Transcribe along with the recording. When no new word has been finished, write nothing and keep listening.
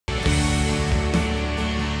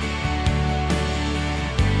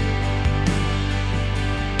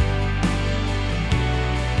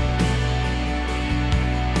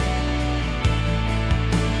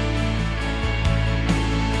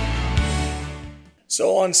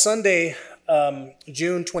So on Sunday,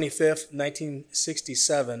 June 25th,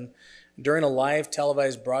 1967, during a live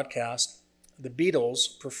televised broadcast, the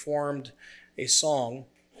Beatles performed a song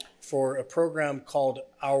for a program called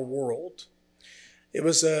Our World. It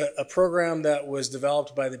was a program that was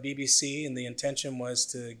developed by the BBC, and the intention was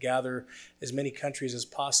to gather as many countries as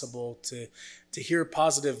possible to hear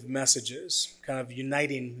positive messages, kind of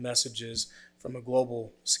uniting messages from a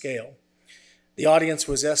global scale. The audience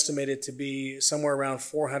was estimated to be somewhere around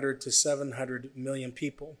 400 to 700 million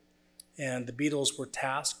people, and the Beatles were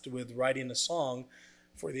tasked with writing a song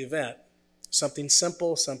for the event. Something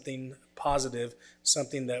simple, something positive,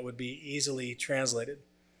 something that would be easily translated.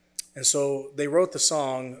 And so they wrote the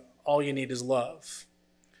song, All You Need Is Love.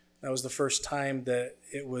 That was the first time that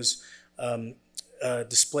it was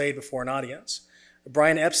displayed before an audience.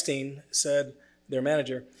 Brian Epstein said, their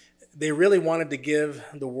manager, they really wanted to give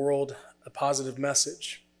the world a positive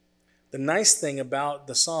message. The nice thing about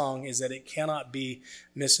the song is that it cannot be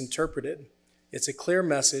misinterpreted. It's a clear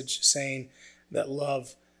message saying that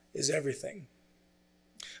love is everything.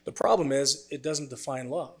 The problem is it doesn't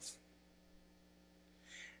define love.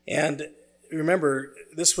 And remember,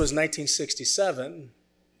 this was 1967,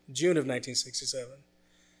 June of 1967,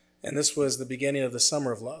 and this was the beginning of the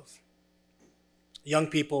Summer of Love. Young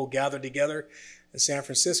people gathered together in San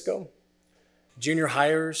Francisco. Junior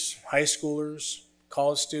hires, high schoolers,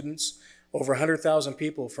 college students, over 100,000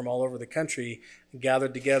 people from all over the country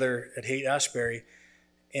gathered together at Haight-Ashbury,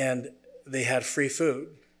 and they had free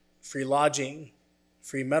food, free lodging,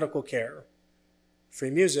 free medical care, free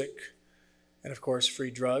music, and of course,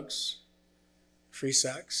 free drugs, free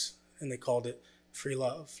sex, and they called it free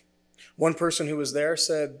love. One person who was there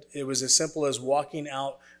said it was as simple as walking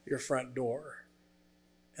out your front door,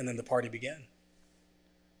 and then the party began.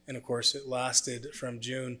 And of course, it lasted from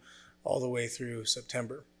June all the way through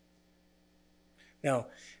September. Now,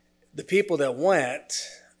 the people that went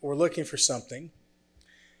were looking for something,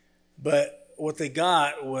 but what they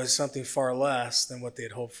got was something far less than what they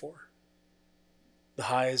had hoped for. The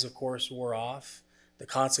highs, of course, wore off. The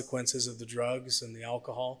consequences of the drugs and the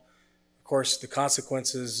alcohol. Of course, the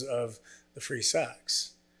consequences of the free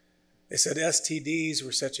sex. They said STDs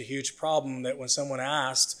were such a huge problem that when someone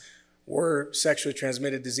asked, were sexually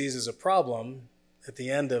transmitted diseases a problem at the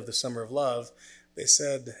end of the Summer of Love, they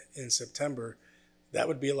said in September, that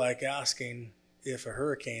would be like asking if a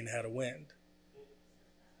hurricane had a wind.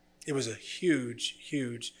 It was a huge,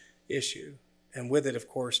 huge issue. And with it, of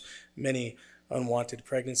course, many unwanted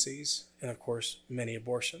pregnancies, and of course, many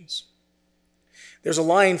abortions. There's a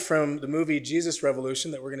line from the movie Jesus Revolution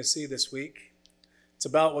that we're going to see this week. It's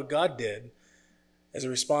about what God did as a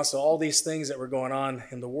response to all these things that were going on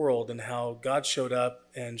in the world and how God showed up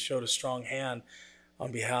and showed a strong hand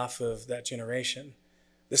on behalf of that generation.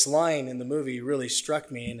 This line in the movie really struck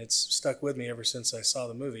me, and it's stuck with me ever since I saw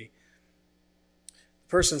the movie. The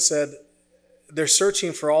person said, they're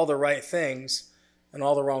searching for all the right things in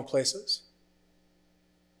all the wrong places.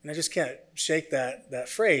 And I just can't shake that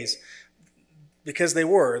phrase, because they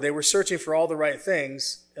were searching for all the right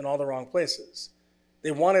things in all the wrong places. They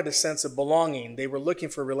wanted a sense of belonging. They were looking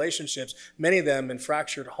for relationships, many of them in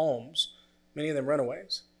fractured homes, many of them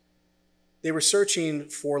runaways. They were searching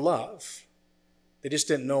for love. They just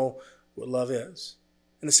didn't know what love is.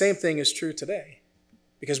 And the same thing is true today,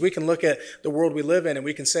 because we can look at the world we live in and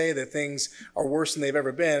we can say that things are worse than they've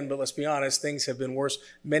ever been, but let's be honest, things have been worse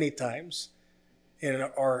many times in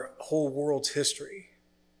our whole world's history.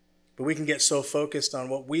 But we can get so focused on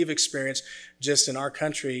what we've experienced just in our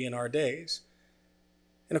country in our days.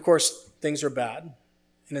 And of course, things are bad.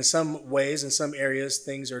 And in some ways, in some areas,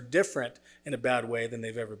 things are different in a bad way than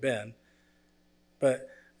they've ever been. But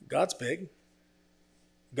God's big.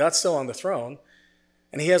 God's still on the throne.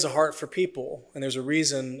 And he has a heart for people. And there's a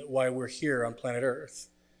reason why we're here on planet Earth.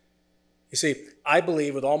 You see, I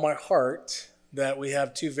believe with all my heart that we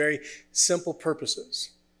have two very simple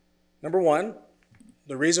purposes. Number one,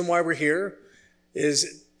 the reason why we're here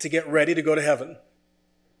is to get ready to go to heaven.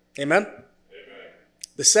 Amen? Amen.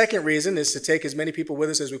 The second reason is to take as many people with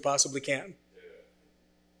us as we possibly can.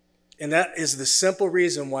 And that is the simple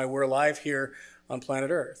reason why we're alive here on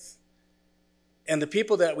planet Earth. And the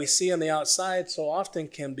people that we see on the outside so often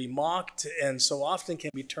can be mocked and so often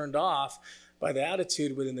can be turned off by the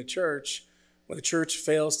attitude within the church when the church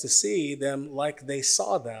fails to see them like they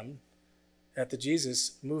saw them at the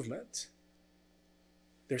Jesus movement.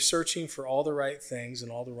 They're searching for all the right things in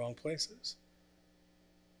all the wrong places.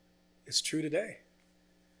 It's true today.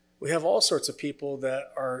 We have all sorts of people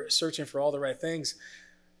that are searching for all the right things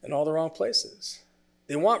in all the wrong places.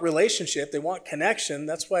 They want relationship. They want connection.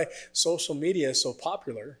 That's why social media is so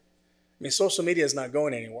popular. I mean, social media is not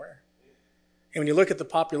going anywhere. And when you look at the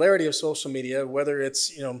popularity of social media, whether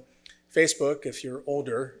it's, Facebook, if you're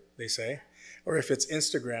older, they say, or if it's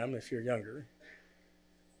Instagram, if you're younger,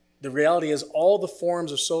 the reality is all the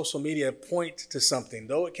forms of social media point to something.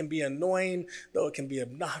 Though it can be annoying, though it can be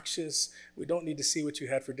obnoxious, we don't need to see what you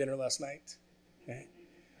had for dinner last night. Okay?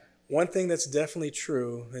 One thing that's definitely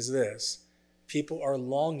true is this: people are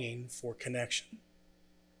longing for connection.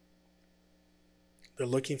 They're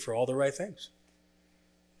looking for all the right things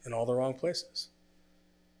in all the wrong places.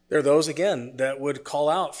 There are those, again, that would call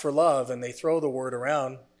out for love, and they throw the word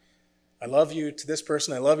around. I love you to this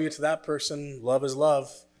person. I love you to that person. Love is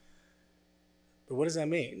love. But what does that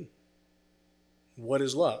mean? What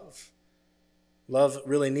is love? Love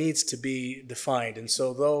really needs to be defined. And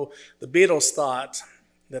so though the Beatles thought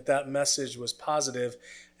that message was positive,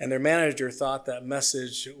 and their manager thought that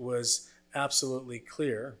message was absolutely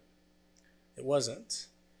clear, it wasn't.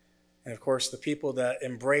 And of course, the people that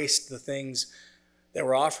embraced the things that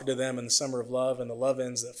were offered to them in the summer of love and the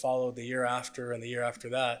love-ins that followed the year after and the year after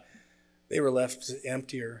that, they were left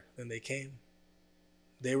emptier than they came.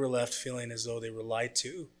 They were left feeling as though they were lied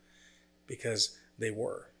to, because they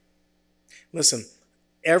were. Listen,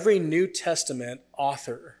 every New Testament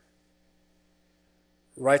author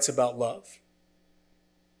writes about love.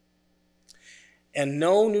 And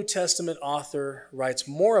no New Testament author writes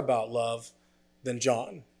more about love than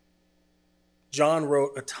John. John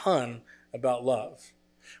wrote a ton about love.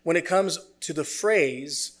 When it comes to the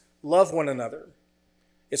phrase, love one another,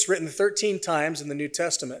 it's written 13 times in the New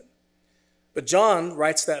Testament. But John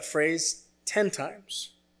writes that phrase 10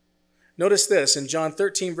 times. Notice this in John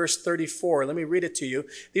 13, verse 34. Let me read it to you.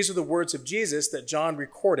 These are the words of Jesus that John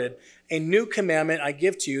recorded. A new commandment I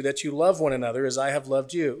give to you, that you love one another as I have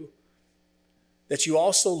loved you, that you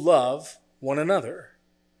also love one another.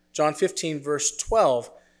 John 15, verse 12.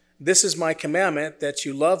 This is my commandment, that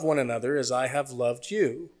you love one another as I have loved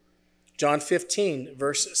you. John 15,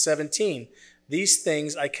 verse 17. These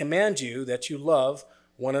things I command you, that you love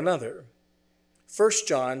one another. 1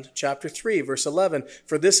 John chapter 3, verse 11.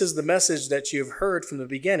 For this is the message that you have heard from the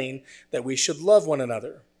beginning, that we should love one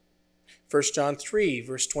another. 1 John 3,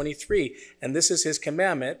 verse 23. And this is his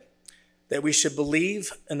commandment, that we should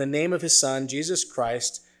believe in the name of his Son, Jesus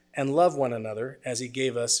Christ, and love one another as he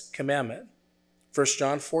gave us commandment. 1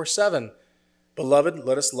 John 4, 7. Beloved,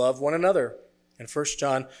 let us love one another. And 1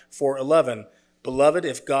 John 4, 11. Beloved,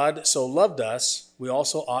 if God so loved us, we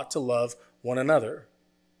also ought to love one another.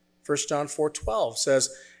 1 John 4:12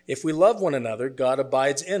 says, if we love one another, God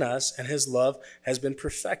abides in us, and his love has been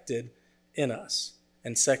perfected in us.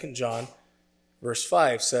 And 2 John verse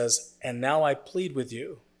 5 says, and now I plead with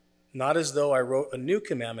you, not as though I wrote a new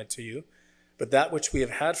commandment to you, but that which we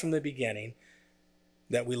have had from the beginning,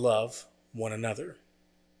 that we love one another.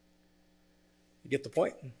 You get the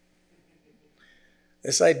point?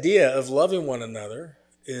 This idea of loving one another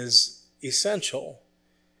is essential.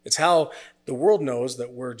 It's how the world knows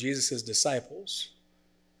that we're Jesus' disciples.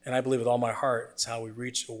 And I believe with all my heart, it's how we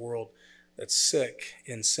reach a world that's sick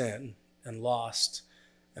in sin and lost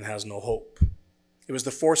and has no hope. It was the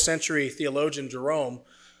 4th century theologian Jerome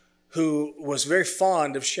who was very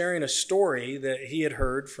fond of sharing a story that he had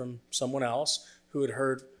heard from someone else who had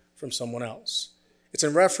heard from someone else. It's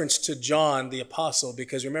in reference to John the apostle,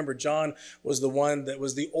 because remember, John was the one that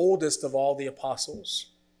was the oldest of all the apostles.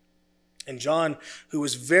 And John, who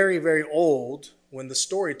was very, very old when the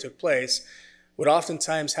story took place, would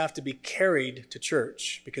oftentimes have to be carried to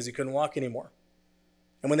church because he couldn't walk anymore.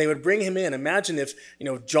 And when they would bring him in, imagine if,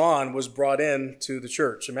 John was brought in to the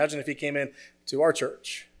church. Imagine if he came in to our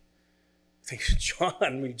church. Think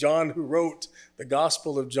John who wrote the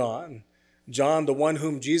Gospel of John. John, the one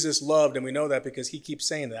whom Jesus loved, and we know that because he keeps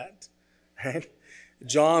saying that, right?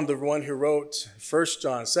 John, the one who wrote 1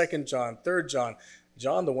 John, 2 John, 3 John.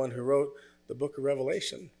 John, the one who wrote the book of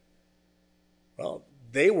Revelation. Well,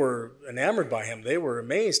 they were enamored by him. They were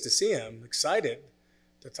amazed to see him, excited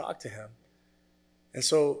to talk to him. And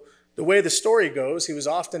so the way the story goes, he was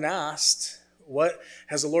often asked, what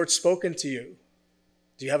has the Lord spoken to you?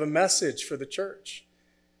 Do you have a message for the church?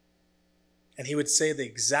 And he would say the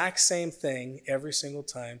exact same thing every single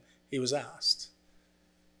time he was asked.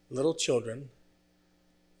 Little children,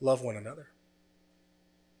 love one another.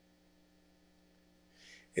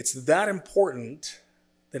 It's that important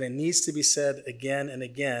that it needs to be said again and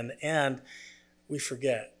again, and we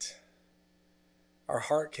forget. Our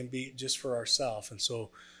heart can beat just for ourselves, and so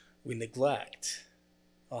we neglect,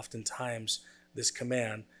 oftentimes, this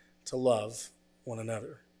command to love one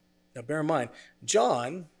another. Now bear in mind,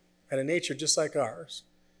 John had a nature just like ours.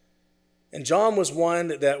 And John was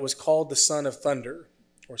one that was called the son of thunder,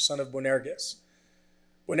 or son of Boanerges.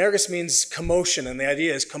 Boanerges means commotion, and the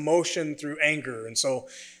idea is commotion through anger. And so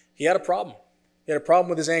he had a problem. He had a problem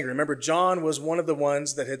with his anger. Remember, John was one of the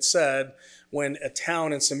ones that had said when a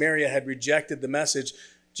town in Samaria had rejected the message,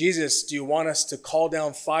 Jesus, do you want us to call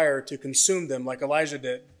down fire to consume them like Elijah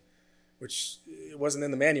did? Which it wasn't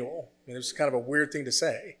in the manual. I mean, it was kind of a weird thing to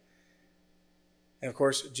say. And of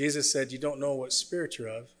course, Jesus said, you don't know what spirit you're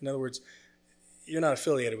of. In other words, you're not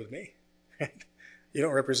affiliated with me. You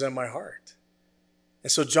don't represent my heart.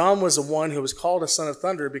 And so John was the one who was called a son of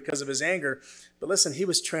thunder because of his anger. But listen, he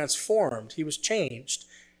was transformed. He was changed.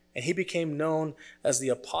 And he became known as the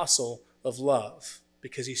apostle of love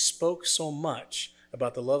because he spoke so much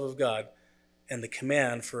about the love of God and the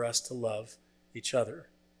command for us to love each other.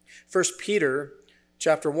 1 Peter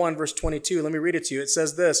chapter 1, verse 22, let me read it to you. It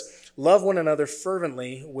says this, love one another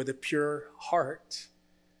fervently with a pure heart.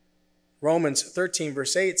 Romans 13,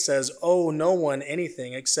 verse 8 says, owe no one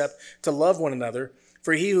anything except to love one another,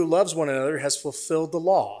 for he who loves one another has fulfilled the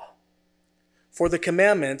law. For the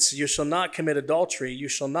commandments, you shall not commit adultery, you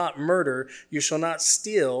shall not murder, you shall not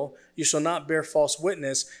steal, you shall not bear false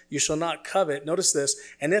witness, you shall not covet. Notice this,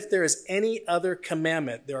 and if there is any other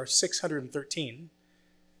commandment, there are 613,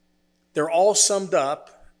 they're all summed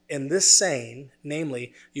up in this saying,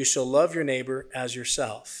 namely, you shall love your neighbor as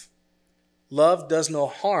yourself. Love does no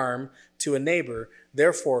harm to a neighbor.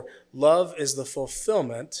 Therefore, love is the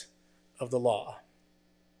fulfillment of the law.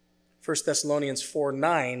 1 Thessalonians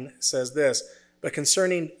 4:9 says this, but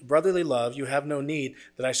concerning brotherly love, you have no need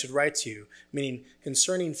that I should write to you, meaning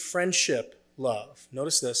concerning friendship love.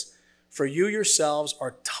 Notice this, for you yourselves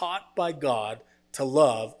are taught by God to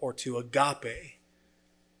love or to agape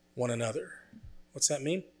one another. What's that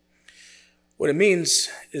mean? What it means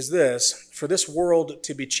is this, for this world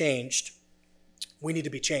to be changed, we need to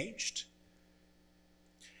be changed.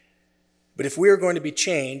 But if we are going to be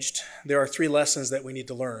changed, there are 3 lessons that we need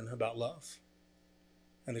to learn about love.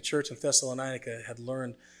 And the church in Thessalonica had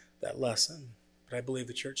learned that lesson. But I believe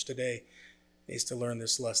the church today needs to learn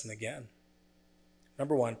this lesson again.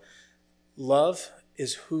 Number 1, love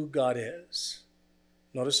is who God is.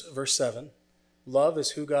 Notice verse 7. Love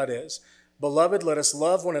is who God is. Beloved, let us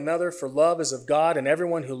love one another, for love is of God, and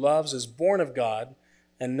everyone who loves is born of God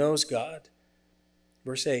and knows God.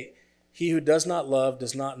 Verse 8. He who does not love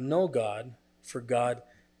does not know God, for God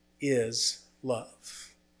is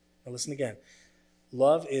love. Now listen again.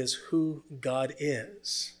 Love is who God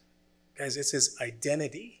is. Guys, it's his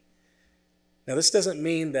identity. Now this doesn't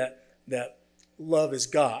mean that love is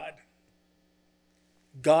God.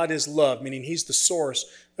 God is love, meaning he's the source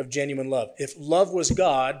of genuine love. If love was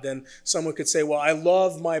God, then someone could say, well, I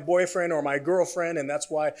love my boyfriend or my girlfriend, and that's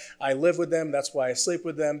why I live with them, that's why I sleep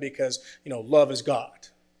with them, because, love is God.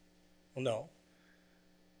 Well, no,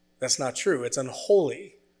 that's not true. It's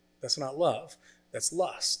unholy. That's not love. That's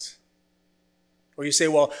lust. Or you say,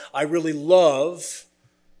 well, I really love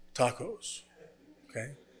tacos.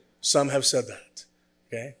 Okay? Some have said that.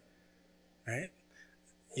 Okay? Right?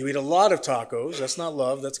 You eat a lot of tacos. That's not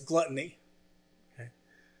love. That's gluttony. Okay?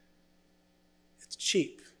 It's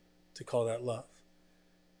cheap to call that love.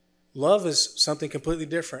 Love is something completely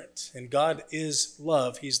different. And God is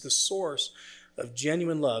love. He's the source of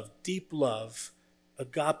genuine love, deep love,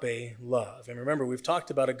 agape love. And remember, we've talked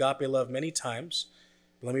about agape love many times.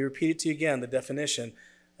 Let me repeat it to you again, the definition.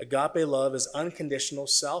 Agape love is unconditional,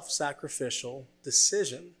 self-sacrificial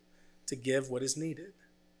decision to give what is needed.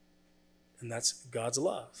 And that's God's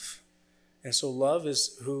love. And so love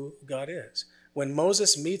is who God is. When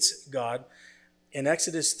Moses meets God in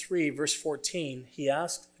Exodus 3, verse 14, he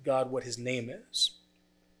asked God what his name is.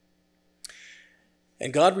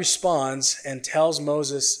 And God responds and tells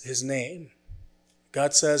Moses his name.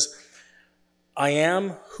 God says, I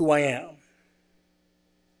am who I am.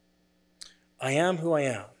 I am who I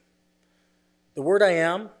am. The word I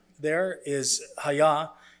am there is haya.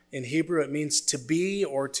 In Hebrew, it means to be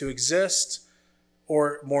or to exist,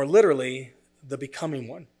 or more literally, the becoming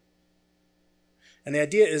one. And the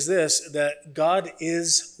idea is this, that God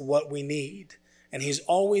is what we need. And he's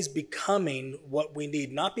always becoming what we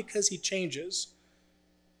need, not because he changes,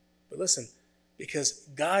 but listen, because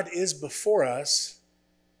God is before us,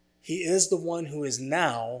 he is the one who is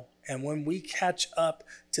now, and when we catch up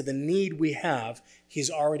to the need we have, he's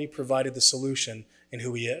already provided the solution in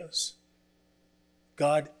who he is.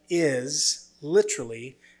 God is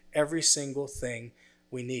literally every single thing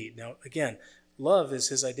we need. Now, again, love is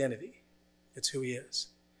his identity. It's who he is.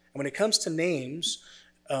 And when it comes to names,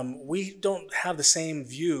 we don't have the same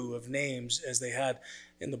view of names as they had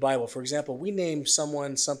in the Bible. For example, we name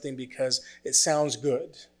someone something because it sounds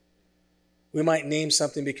good. We might name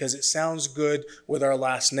something because it sounds good with our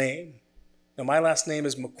last name. Now, my last name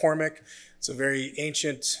is McCormick. It's a very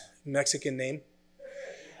ancient Mexican name.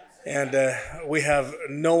 And we have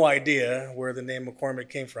no idea where the name McCormick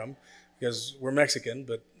came from because we're Mexican,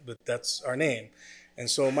 but that's our name. And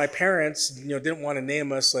so my parents, didn't want to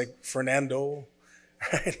name us like Fernando,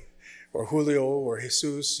 right? Or Julio or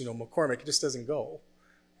Jesus, McCormick. It just doesn't go,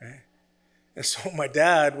 right? And so my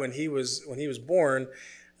dad, when he was born,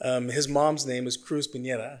 his mom's name was Cruz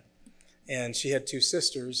Pineda, and she had 2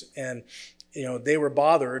 sisters, and they were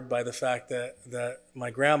bothered by the fact that my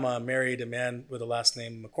grandma married a man with the last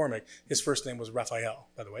name McCormick. His first name was Raphael,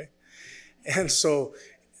 by the way. And so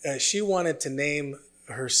she wanted to name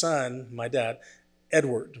her son, my dad,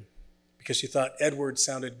 Edward, because she thought Edward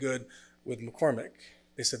sounded good with McCormick.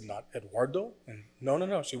 They said, not Eduardo? And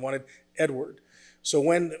no. She wanted Edward. So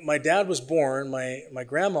when my dad was born, my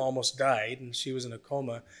grandma almost died, and she was in a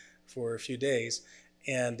coma for a few days.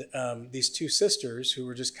 And these 2 sisters, who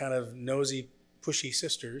were just kind of nosy, pushy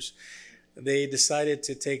sisters, they decided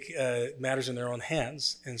to take matters in their own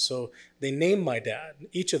hands. And so they named my dad,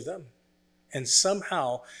 each of them. And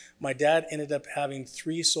somehow my dad ended up having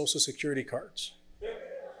 3 Social Security cards.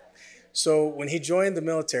 So when he joined the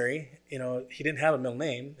military, he didn't have a middle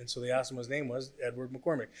name. And so they asked him what his name was, Edward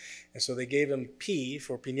McCormick. And so they gave him P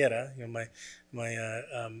for Pineda,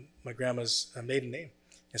 my grandma's maiden name.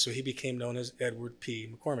 And so he became known as Edward P.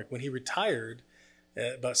 McCormick. When he retired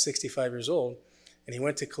at about 65 years old, and he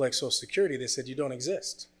went to collect Social Security, they said, you don't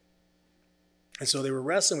exist. And so they were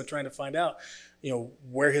wrestling with trying to find out,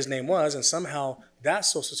 where his name was, and somehow that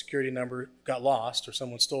Social Security number got lost or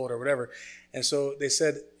someone stole it or whatever. And so they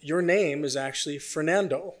said, your name is actually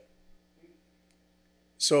Fernando.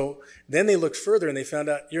 So then they looked further and they found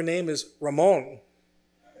out your name is Ramon,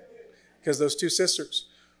 because those 2 sisters,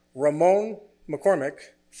 Ramon McCormick,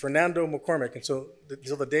 Fernando McCormick. And so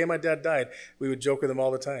until the day my dad died, we would joke with him all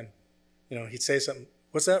the time. He'd say something.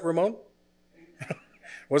 What's that, Ramon?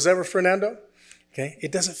 What's that, Fernando? Okay,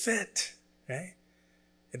 it doesn't fit, right?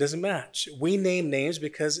 It doesn't match. We name names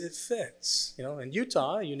because it fits. In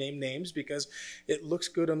Utah, you name names because it looks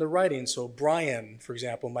good on the writing. So Brian, for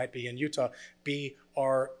example, might be in Utah, BRXYUANN,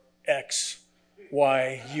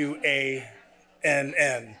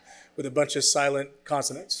 with a bunch of silent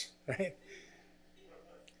consonants, right?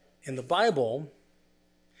 In the Bible,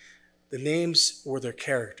 the names were their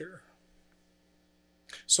character.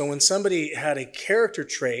 So when somebody had a character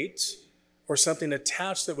trait or something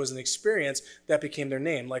attached that was an experience, that became their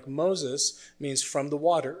name. Like Moses means from the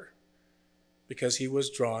water, because he was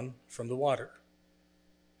drawn from the water.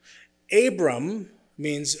 Abram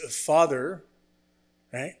means father,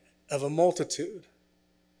 right, of a multitude.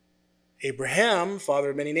 Abraham, father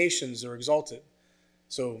of many nations, or exalted.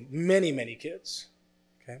 So many, many kids.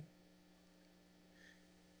 Okay.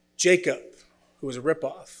 Jacob, who was a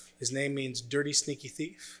ripoff. His name means dirty, sneaky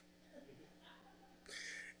thief.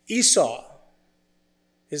 Esau,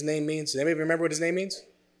 his name means, does anybody remember what his name means?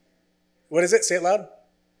 What is it? Say it loud.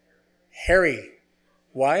 Hairy.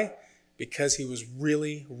 Why? Because he was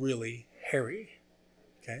really, really hairy.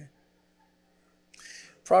 Okay.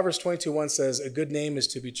 Proverbs 22:1 says, a good name is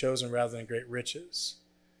to be chosen rather than great riches.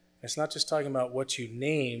 And it's not just talking about what you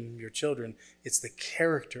name your children, it's the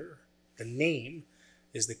character. The name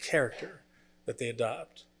is the character that they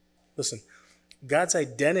adopt. Listen, God's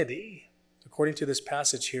identity, according to this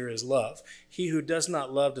passage here, is love. He who does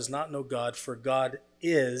not love does not know God, for God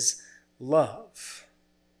is love.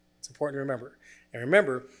 It's important to remember. And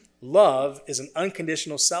remember, love is an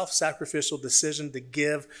unconditional, self-sacrificial decision to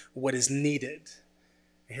give what is needed.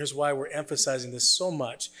 And here's why we're emphasizing this so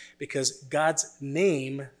much, because God's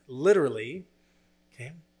name, literally,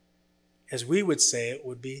 okay, as we would say it,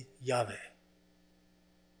 would be Yahweh.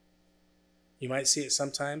 You might see it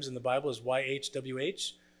sometimes in the Bible as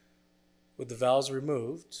YHWH, with the vowels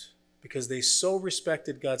removed, because they so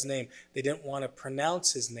respected God's name, they didn't want to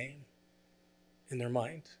pronounce his name in their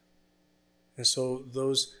mind. And so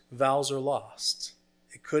those vowels are lost.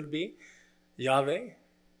 It could be Yahweh.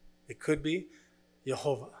 It could be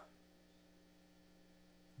Jehovah.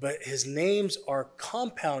 But his names are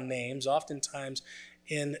compound names, oftentimes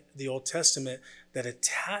in the Old Testament, that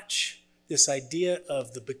attach this idea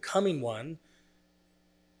of the becoming one,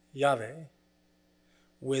 Yahweh,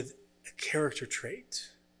 with a character trait.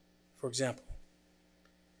 For example,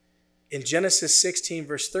 in Genesis 16,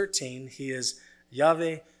 verse 13, he is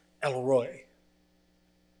Yahweh El Roi.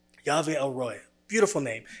 Yahweh El Roi. Beautiful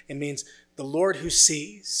name. It means the Lord who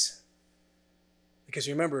sees. Because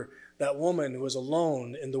remember, that woman who was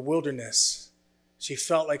alone in the wilderness, she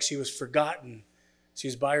felt like she was forgotten. She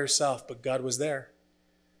was by herself, but God was there.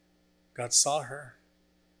 God saw her.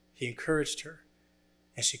 He encouraged her.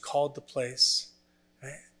 And she called the place,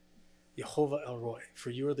 right? Jehovah El Roi, for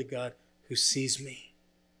you are the God who sees me.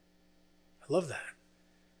 I love that.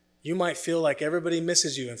 You might feel like everybody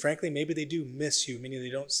misses you. And frankly, maybe they do miss you, meaning they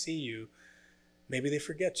don't see you. Maybe they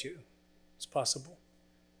forget you. It's possible.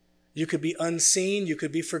 You could be unseen. You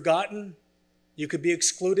could be forgotten. You could be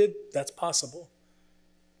excluded. That's possible.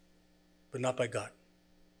 But not by God.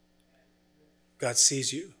 God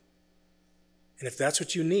sees you. And if that's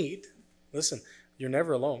what you need, listen, you're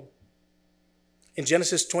never alone. In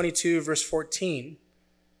Genesis 22, verse 14,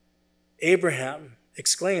 Abraham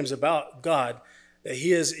exclaims about God that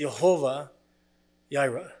he is Jehovah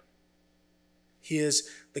Jireh. He is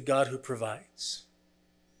the God who provides.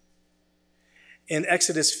 In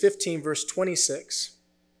Exodus 15, verse 26,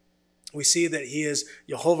 we see that he is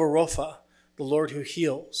Jehovah Rapha, the Lord who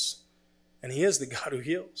heals. And he is the God who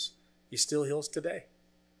heals. He still heals today.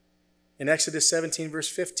 In Exodus 17, verse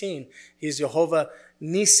 15, he is Jehovah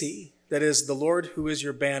Nisi, that is the Lord who is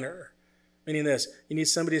your banner. Meaning this, you need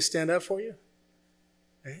somebody to stand up for you?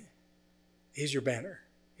 Right? He's your banner.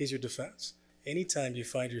 He's your defense. Anytime you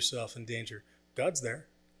find yourself in danger, God's there.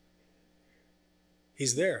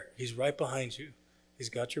 He's there. He's right behind you. He's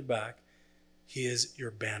got your back. He is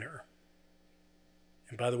your banner.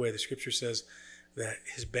 And by the way, the scripture says that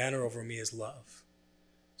his banner over me is love.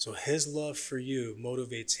 So his love for you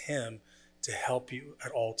motivates him to help you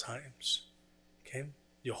at all times. Okay?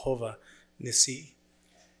 Jehovah Nissi.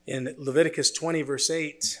 In Leviticus 20, verse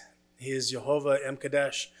 8, he is Jehovah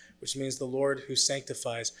Emkadesh, which means the Lord who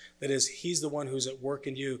sanctifies. That is, he's the one who's at work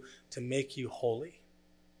in you to make you holy.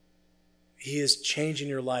 He is changing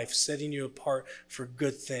your life, setting you apart for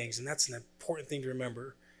good things. And that's an important thing to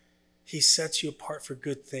remember. He sets you apart for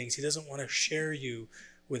good things. He doesn't want to share you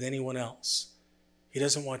with anyone else. He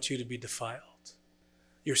doesn't want you to be defiled.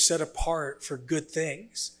 You're set apart for good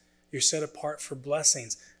things. You're set apart for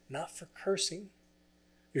blessings, not for cursing.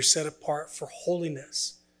 You're set apart for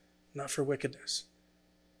holiness, not for wickedness.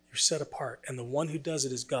 You're set apart. And the one who does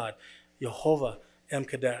it is God, Jehovah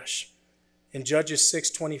Emkadesh. In Judges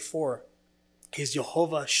 6:24, he's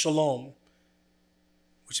Jehovah Shalom,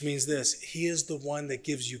 which means this: he is the one that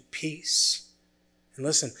gives you peace. And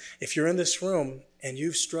listen, if you're in this room and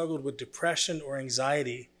you've struggled with depression or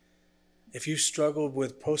anxiety, if you've struggled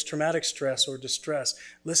with post-traumatic stress or distress,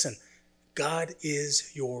 listen, God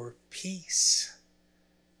is your peace.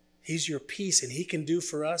 He's your peace, and he can do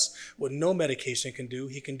for us what no medication can do.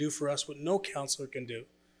 He can do for us what no counselor can do.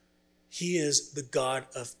 He is the God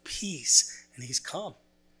of peace, and he's come.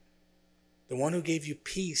 The one who gave you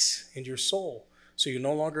peace in your soul, so you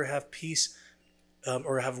no longer have peace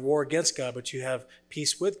or have war against God, but you have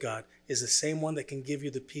peace with God, is the same one that can give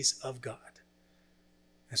you the peace of God.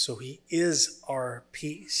 And so he is our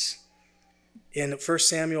peace. In 1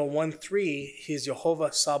 Samuel 1:3, he's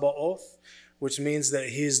Jehovah Sabaoth, which means that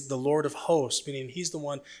he's the Lord of hosts, meaning he's the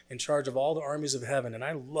one in charge of all the armies of heaven. And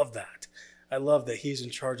I love that. I love that he's in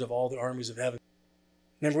charge of all the armies of heaven.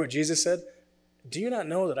 Remember what Jesus said? Do you not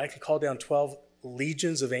know that I can call down 12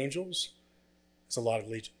 legions of angels? It's a lot of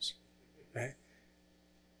legions, right?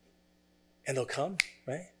 And they'll come,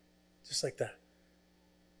 right? Just like that.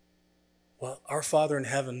 Well, our Father in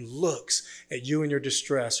heaven looks at you in your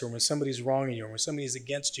distress, or when somebody's wronging you, or when somebody's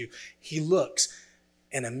against you. He looks,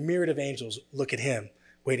 and a myriad of angels look at him.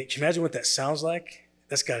 Wait, can you imagine what that sounds like?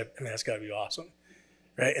 That's got to be awesome,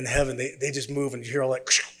 right? In heaven, they just move, and you hear all like,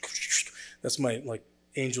 that's my like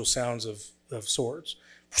angel sounds of swords,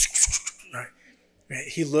 right?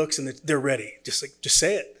 He looks, and they're ready. Just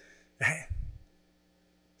say it, right?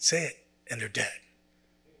 Say it, and they're dead.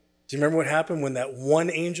 Do you remember what happened when that one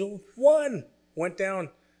angel, went down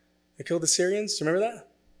and killed the Syrians? Do you remember that?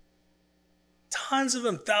 Tons of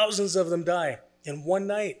them, thousands of them die in one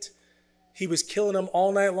night. He was killing them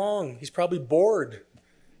all night long. He's probably bored,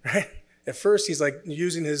 right? At first, he's like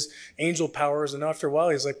using his angel powers, and after a while,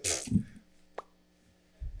 he's like,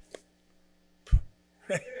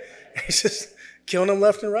 he's just killing them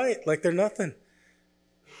left and right like they're nothing.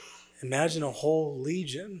 Imagine a whole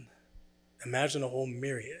legion. Imagine a whole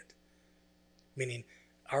myriad. Meaning,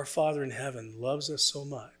 our Father in heaven loves us so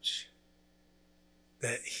much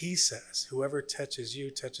that he says, whoever touches you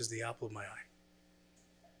touches the apple of my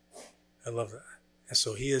eye. I love that. And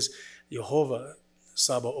so he is Jehovah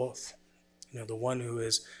Sabaoth, the one who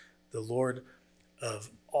is the Lord of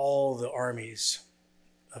all the armies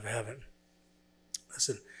of heaven.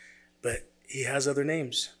 Listen, but he has other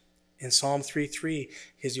names. In Psalm 3:3,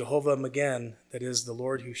 he's Jehovah Magan, that is the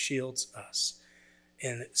Lord who shields us.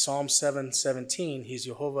 In Psalm 7:17, he's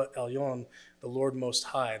Jehovah Elyon, the Lord Most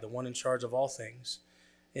High, the one in charge of all things.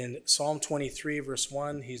 In Psalm 23, verse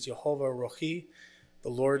 1, he's Jehovah Rohi, the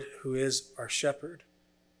Lord who is our shepherd.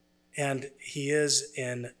 And he is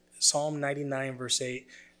in Psalm 99, verse 8,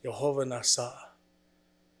 Jehovah Nasa,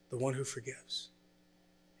 the one who forgives.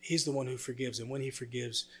 He's the one who forgives, and when he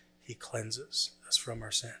forgives, he cleanses us from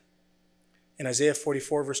our sin. In Isaiah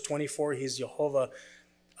 44, verse 24, he's Jehovah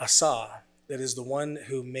Asa, that is the one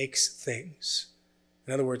who makes things.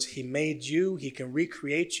 In other words, he made you, he can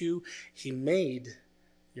recreate you. He made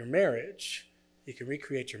your marriage, he can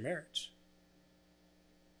recreate your marriage.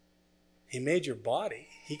 He made your body.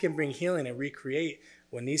 He can bring healing and recreate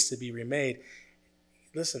what needs to be remade.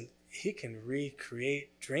 Listen, he can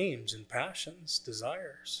recreate dreams and passions,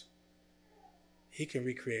 desires. He can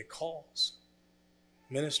recreate calls,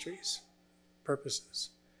 ministries,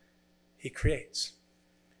 purposes. He creates.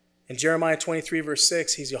 In Jeremiah 23, verse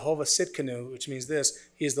 6, he's Jehovah Sitkanu, which means this: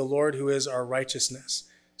 he is the Lord who is our righteousness.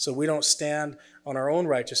 So we don't stand on our own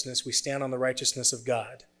righteousness, we stand on the righteousness of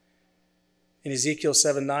God. In Ezekiel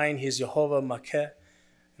 7:9, he's Jehovah Makeh,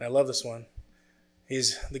 and I love this one.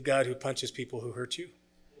 He's the God who punches people who hurt you.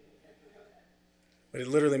 What it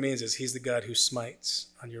literally means is he's the God who smites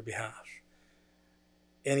on your behalf.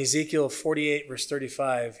 In Ezekiel 48, verse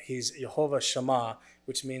 35, he's Jehovah Shammah,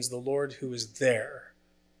 which means the Lord who is there.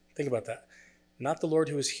 Think about that. Not the Lord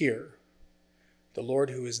who is here, the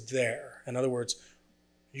Lord who is there. In other words,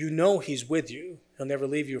 you know he's with you. He'll never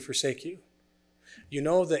leave you or forsake you. You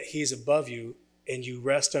know that he's above you and you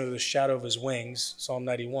rest under the shadow of his wings, Psalm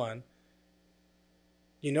 91.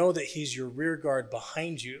 You know that he's your rear guard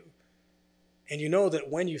behind you. And you know that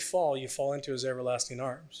when you fall into his everlasting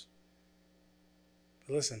arms.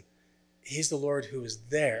 But listen, he's the Lord who is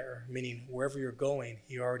there, meaning wherever you're going,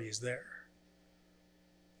 he already is there.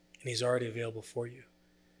 And he's already available for you.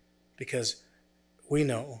 Because we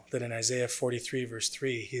know that in Isaiah 43, verse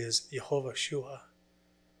 3, he is Jehovah Shua,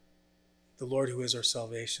 the Lord who is our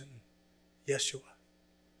salvation, Yeshua.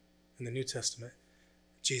 In the New Testament,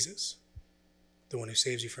 Jesus, the one who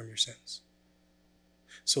saves you from your sins.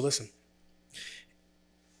 So listen,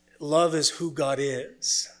 love is who God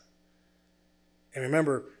is. And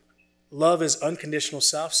remember, love is unconditional,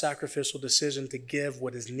 self-sacrificial decision to give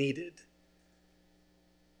what is needed.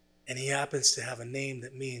 And he happens to have a name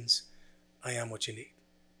that means, I am what you need.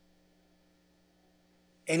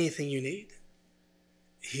 Anything you need,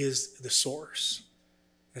 he is the source.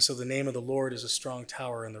 And so the name of the Lord is a strong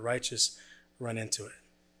tower, and the righteous run into it.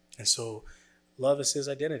 And so love is his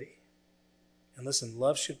identity. And listen,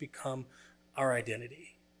 love should become our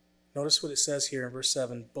identity. Notice what it says here in verse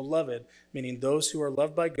 7. Beloved, meaning those who are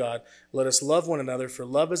loved by God, let us love one another, for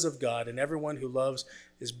love is of God, and everyone who loves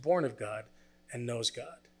is born of God and knows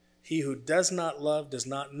God. He who does not love does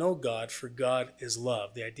not know God, for God is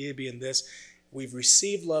love. The idea being this: we've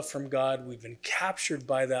received love from God, we've been captured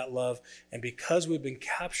by that love, and because we've been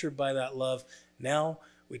captured by that love, now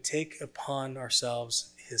we take upon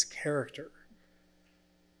ourselves his character,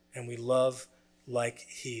 and we love like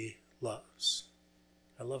he loves.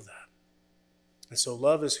 I love that. And so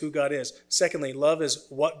love is who God is. Secondly, love is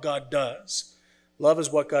what God does. Love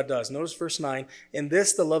is what God does. Notice verse 9. In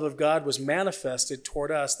this the love of God was manifested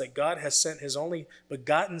toward us, that God has sent his only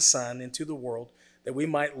begotten Son into the world, that we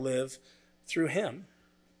might live through him.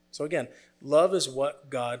 So again, love is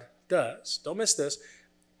what God does. Don't miss this.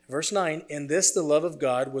 Verse 9, in this the love of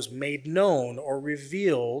God was made known or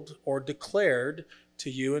revealed or declared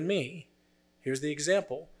to you and me. Here's the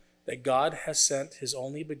example, that God has sent his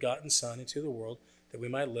only begotten Son into the world that we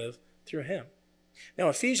might live through him. Now,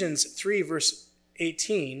 Ephesians 3, verse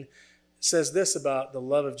 18 says this about the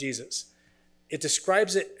love of Jesus. It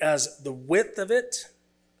describes it as the width of it,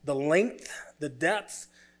 the length, the depth,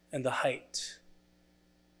 and the height.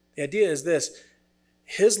 The idea is this: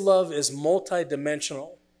 his love is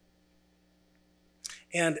multidimensional.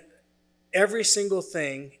 And every single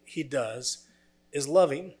thing he does is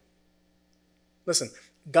loving. Listen,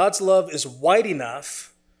 God's love is wide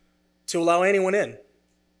enough to allow anyone in.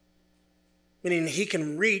 Meaning he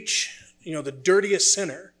can reach, the dirtiest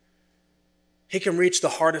sinner. He can reach the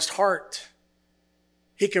hardest heart.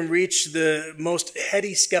 He can reach the most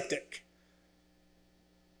heady skeptic.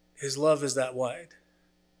 His love is that wide.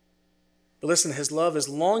 But listen, his love is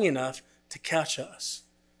long enough to catch us.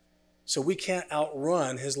 So we can't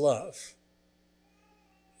outrun his love.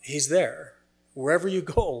 He's there. Wherever you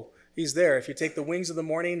go, he's there. If you take the wings of the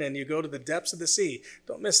morning and you go to the depths of the sea,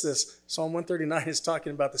 don't miss this. Psalm 139 is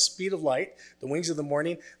talking about the speed of light, the wings of the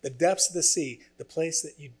morning, the depths of the sea, the place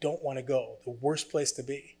that you don't want to go, the worst place to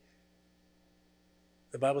be.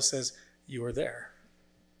 The Bible says you are there.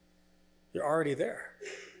 You're already there.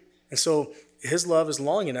 And so his love is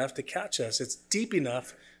long enough to catch us. It's deep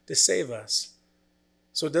enough to save us.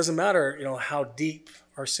 So it doesn't matter, how deep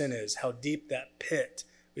our sin is, how deep that pit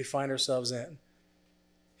we find ourselves in.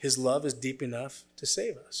 His love is deep enough to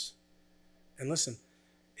save us. And listen,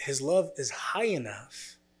 his love is high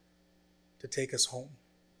enough to take us home.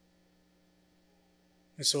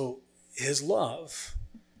 And so his love,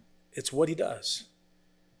 it's what he does.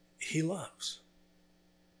 He loves.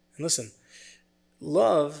 And listen,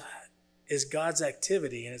 love is God's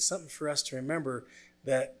activity, and it's something for us to remember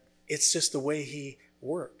that it's just the way he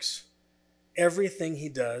works. Everything he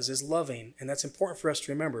does is loving, and that's important for us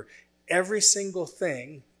to remember. Every single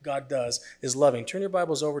thing God does is loving. Turn your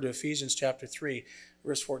Bibles over to Ephesians chapter 3,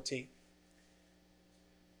 verse 14.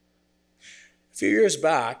 A few years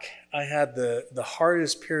back, I had the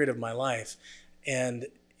hardest period of my life, and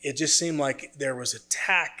it just seemed like there was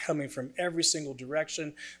attack coming from every single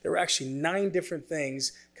direction. There were actually 9 different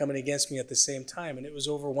things coming against me at the same time, and it was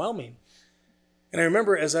overwhelming. And I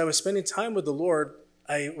remember as I was spending time with the Lord,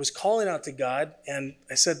 I was calling out to God, and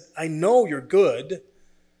I said, I know you're good.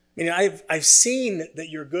 I mean, I've seen that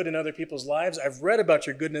you're good in other people's lives. I've read about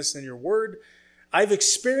your goodness in your word. I've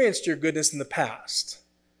experienced your goodness in the past.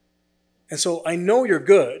 And so I know you're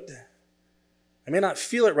good. I may not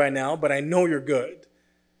feel it right now, but I know you're good.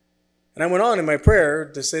 And I went on in my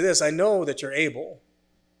prayer to say this, I know that you're able.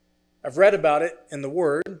 I've read about it in the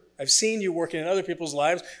Word. I've seen you working in other people's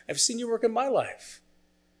lives. I've seen you work in my life.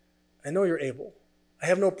 I know you're able. I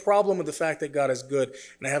have no problem with the fact that God is good,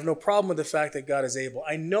 and I have no problem with the fact that God is able.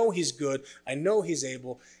 I know he's good. I know he's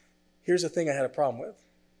able. Here's the thing I had a problem with.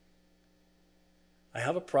 I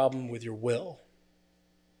have a problem with your will.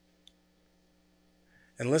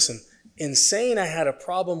 And listen, in saying I had a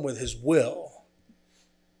problem with his will,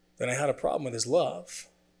 then I had a problem with his love.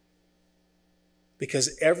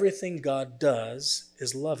 Because everything God does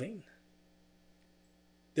is loving.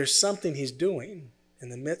 There's something he's doing in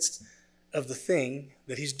the midst of the thing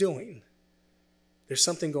that he's doing. There's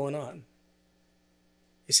something going on.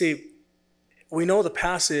 You see, we know the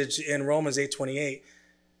passage in Romans 8:28.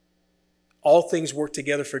 All things work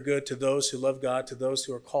together for good to those who love God, to those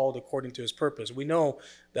who are called according to his purpose. We know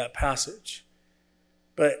that passage.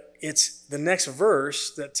 But it's the next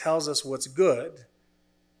verse that tells us what's good.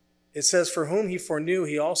 It says, for whom he foreknew,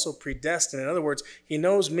 he also predestined. In other words, he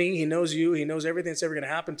knows me, he knows you, he knows everything that's ever going to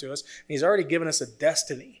happen to us. And he's already given us a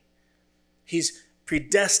destiny. He's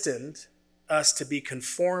predestined us to be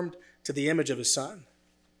conformed to the image of his Son.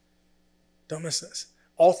 Don't miss this.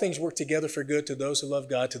 All things work together for good to those who love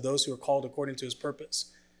God, to those who are called according to his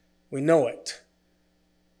purpose. We know it.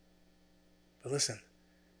 But listen,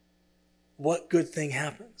 what good thing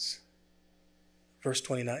happens? Verse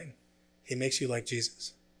 29, he makes you like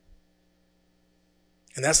Jesus.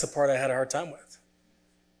 And that's the part I had a hard time with.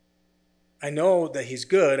 I know that he's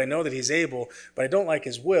good, I know that he's able, but I don't like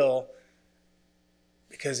his will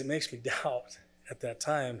because it makes me doubt at that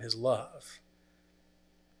time his love.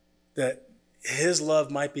 That his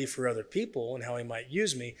love might be for other people and how he might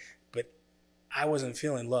use me, but I wasn't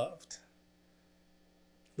feeling loved.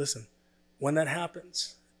 Listen, when that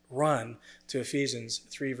happens, run to Ephesians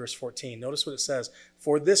 3, verse 14. Notice what it says.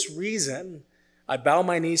 For this reason, I bow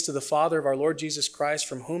my knees to the Father of our Lord Jesus Christ,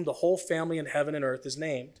 from whom the whole family in heaven and earth is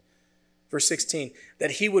named. Verse 16,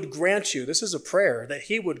 that he would grant you, this is a prayer, that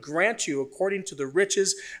he would grant you according to the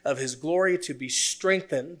riches of his glory to be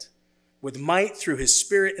strengthened with might through his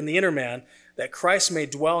Spirit in the inner man, that Christ may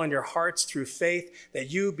dwell in your hearts through faith,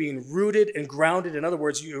 that you being rooted and grounded, in other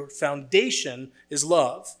words, your foundation is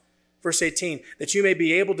love. Verse 18, that you may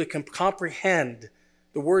be able to comprehend.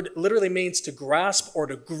 The word literally means to grasp or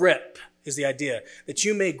to grip is the idea. That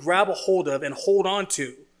you may grab a hold of and hold on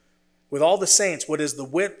to with all the saints what is the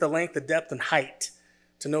width, the length, the depth, and height.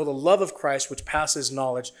 To know the love of Christ which passes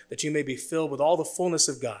knowledge, that you may be filled with all the fullness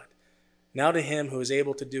of God. Now to him who is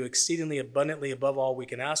able to do exceedingly abundantly above all we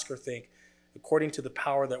can ask or think, according to the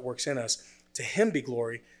power that works in us. To him be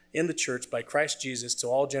glory in the church by Christ Jesus to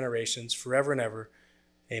all generations, forever and ever.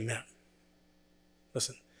 Amen.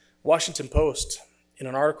 Listen, Washington Post, in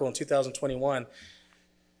an article in 2021,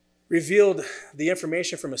 revealed the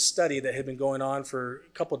information from a study that had been going on for a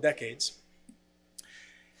couple decades.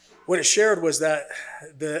 What it shared was that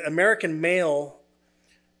the American male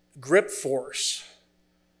grip force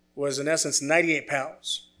was, in essence, 98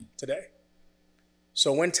 pounds today.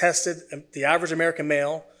 So when tested, the average American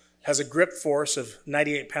male has a grip force of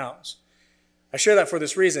 98 pounds. I share that for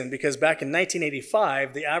this reason, because back in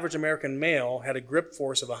 1985, the average American male had a grip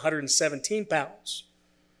force of 117 pounds.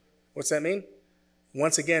 What's that mean?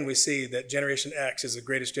 Once again, we see that Generation X is the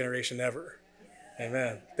greatest generation ever.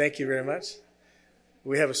 Amen. Thank you very much.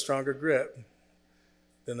 We have a stronger grip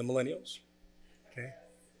than the millennials. Okay?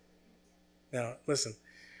 Now, listen.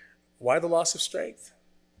 Why the loss of strength?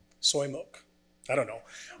 Soy milk. I don't know.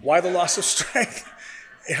 Why the loss of strength?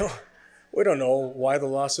 We don't know why the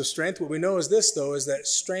loss of strength. What we know is this, though, is that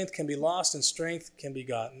strength can be lost and strength can be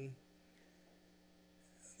gotten.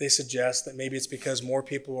 They suggest that maybe it's because more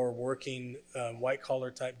people are working white-collar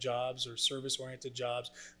type jobs or service-oriented jobs.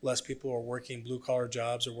 Less people are working blue-collar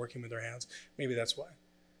jobs or working with their hands. Maybe that's why.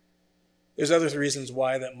 There's other reasons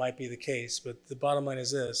why that might be the case, but the bottom line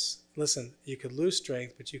is this. Listen, you could lose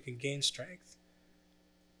strength, but you can gain strength.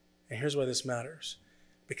 And here's why this matters.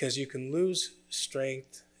 Because you can lose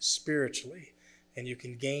strength spiritually, and you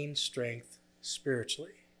can gain strength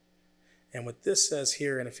spiritually. And what this says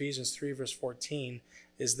here in Ephesians 3, verse 14,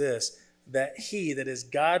 is this, that he, that is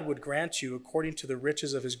God, would grant you, according to the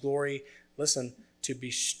riches of his glory, listen, to be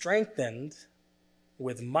strengthened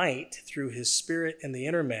with might through his Spirit in the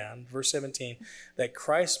inner man, verse 17, that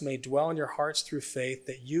Christ may dwell in your hearts through faith,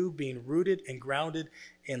 that you, being rooted and grounded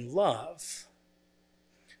in love,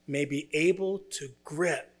 may be able to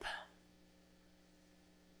grip,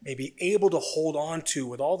 may be able to hold on to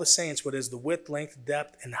with all the saints what is the width, length,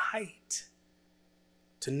 depth, and height,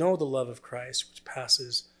 to know the love of Christ, which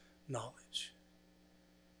passes knowledge.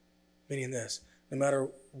 Meaning this, no matter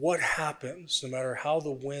what happens, no matter how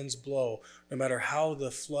the winds blow, no matter how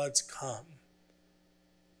the floods come,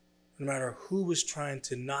 no matter who was trying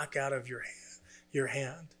to knock out of your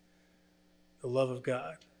hand the love of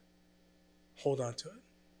God, hold on to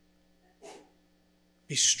it.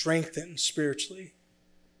 Be strengthened spiritually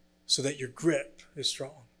so that your grip is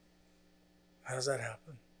strong. How does that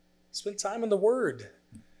happen? Spend time in the Word.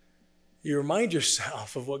 You remind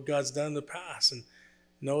yourself of what God's done in the past and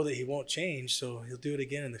know that he won't change, so he'll do it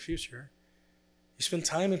again in the future. You spend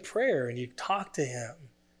time in prayer and you talk to him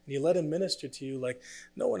and you let him minister to you like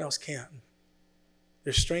no one else can.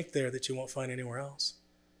 There's strength there that you won't find anywhere else.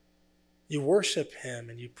 You worship him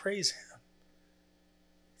and you praise him,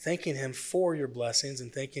 thanking him for your blessings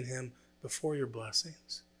and thanking him before your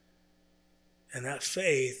blessings. And that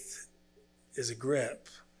faith is a grip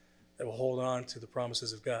that will hold on to the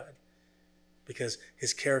promises of God because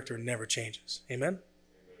his character never changes. Amen?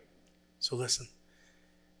 So listen,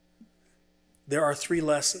 there are 3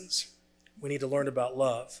 lessons we need to learn about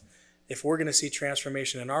love. If we're going to see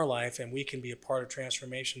transformation in our life and we can be a part of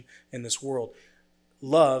transformation in this world,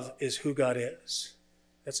 love is who God is.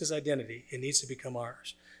 That's his identity. It needs to become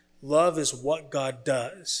ours. Love is what God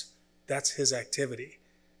does. That's his activity.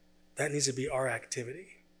 That needs to be our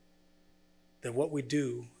activity. That what we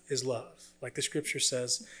do is love. Like the scripture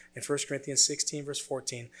says in 1 Corinthians 16, verse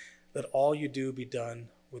 14, let all you do be done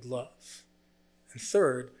with love. And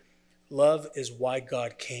third, love is why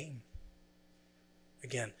God came.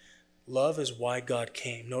 Again, love is why God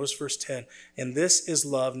came. Notice verse 10. And this is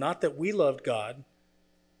love, not that we loved God,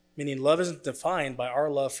 meaning love isn't defined by our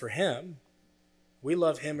love for him. We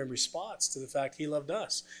love him in response to the fact he loved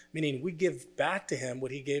us, meaning we give back to him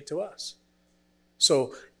what he gave to us.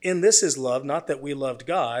 So in this is love, not that we loved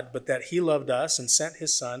God, but that he loved us and sent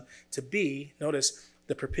his son to be, notice,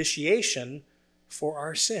 the propitiation for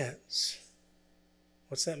our sins.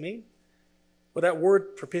 What's that mean? Well, that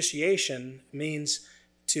word propitiation means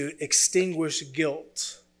to extinguish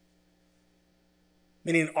guilt,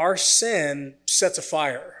 meaning our sin sets a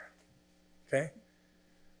fire, okay?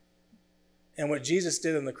 And what Jesus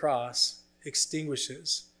did on the cross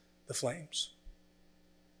extinguishes the flames.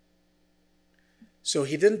 So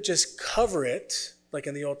he didn't just cover it like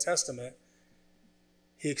in the Old Testament.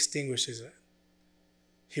 He extinguishes it.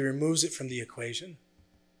 He removes it from the equation.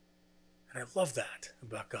 And I love that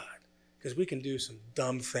about God because we can do some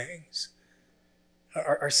dumb things.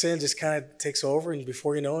 Our sin just kind of takes over, and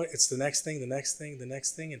before you know it, it's the next thing, the next thing, the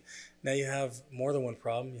next thing. And now you have more than one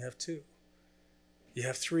problem. You have 2. You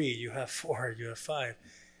have 3. You have 4. You have 5.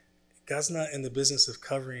 God's not in the business of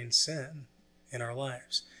covering sin in our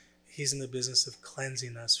lives. He's in the business of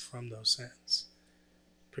cleansing us from those sins.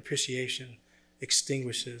 Propitiation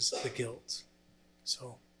extinguishes the guilt.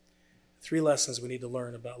 So, 3 lessons we need to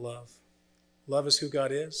learn about love. Love is who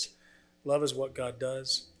God is. Love is what God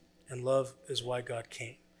does. And love is why God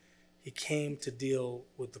came. He came to deal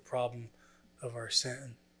with the problem of our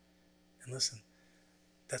sin. And listen,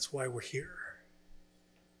 that's why we're here.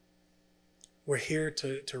 We're here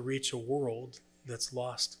to reach a world that's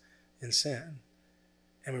lost in sin.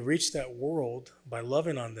 And we reach that world by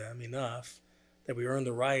loving on them enough that we earn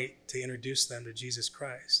the right to introduce them to Jesus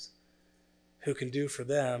Christ, who can do for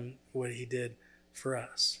them what he did for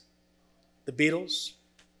us. The Beatles,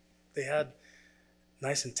 they had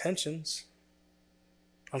nice intentions.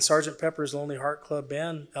 On Sgt. Pepper's Lonely Heart Club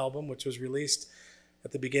Band album, which was released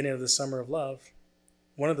at the beginning of the Summer of Love,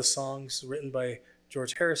 one of the songs written by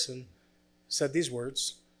George Harrison said these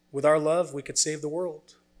words, "With our love, we could save the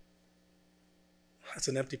world." That's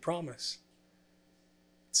an empty promise.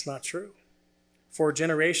 It's not true. For a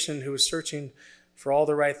generation who was searching for all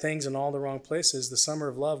the right things in all the wrong places, the Summer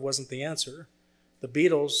of Love wasn't the answer. The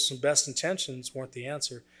Beatles' best intentions weren't the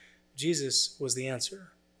answer. Jesus was the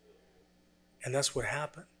answer. And that's what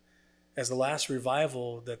happened. As the last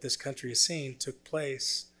revival that this country has seen took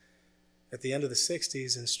place at the end of the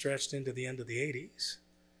 60s and stretched into the end of the 80s,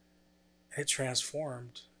 it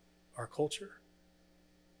transformed our culture.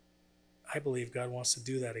 I believe God wants to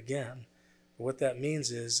do that again. But what that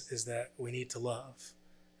means is that we need to love.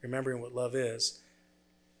 Remembering what love is.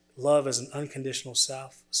 Love is an unconditional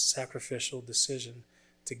self-sacrificial decision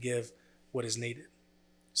to give what is needed.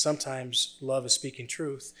 Sometimes love is speaking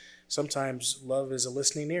truth. Sometimes love is a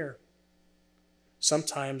listening ear.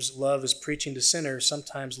 Sometimes love is preaching to sinners.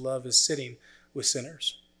 Sometimes love is sitting with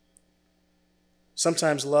sinners.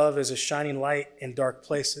 Sometimes love is a shining light in dark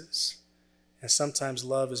places. And sometimes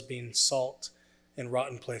love is being salt in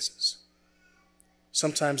rotten places.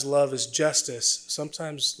 Sometimes love is justice.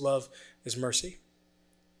 Sometimes love is mercy.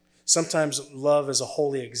 Sometimes love is a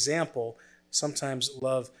holy example. Sometimes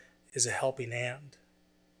love is a helping hand.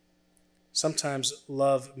 Sometimes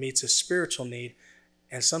love meets a spiritual need,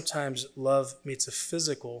 and sometimes love meets a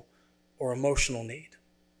physical or emotional need.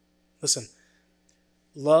 Listen,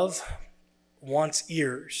 love wants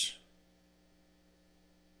ears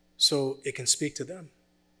so it can speak to them.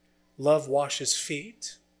 Love washes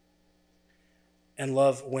feet, and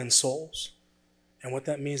love wins souls. And what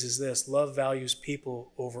that means is this: love values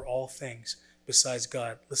people over all things besides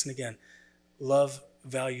God. Listen again. Love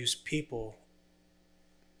values people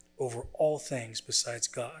over all things besides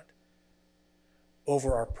God.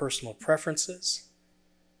 Over our personal preferences.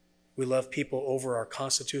 We love people over our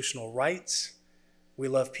constitutional rights. We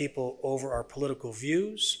love people over our political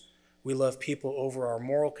views. We love people over our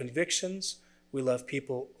moral convictions. We love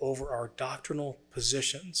people over our doctrinal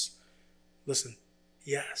positions. Listen,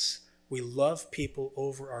 yes, we love people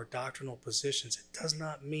over our doctrinal positions. It does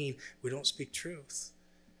not mean we don't speak truth.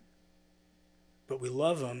 But we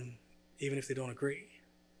love them even if they don't agree.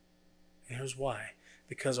 And here's why.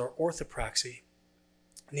 Because our orthopraxy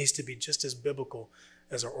needs to be just as biblical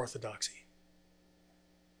as our orthodoxy.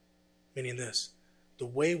 Meaning this: the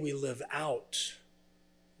way we live out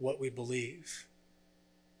what we believe,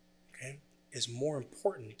 okay, is more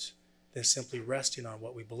important than simply resting on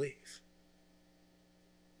what we believe.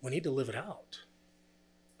 We need to live it out.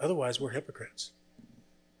 Otherwise, we're hypocrites.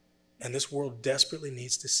 And this world desperately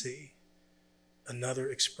needs to see another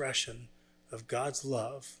expression of God's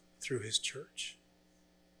love through his church.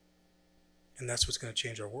 And that's what's going to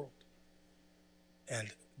change our world.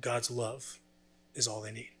 And God's love is all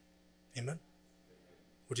they need. Amen?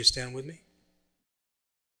 Would you stand with me?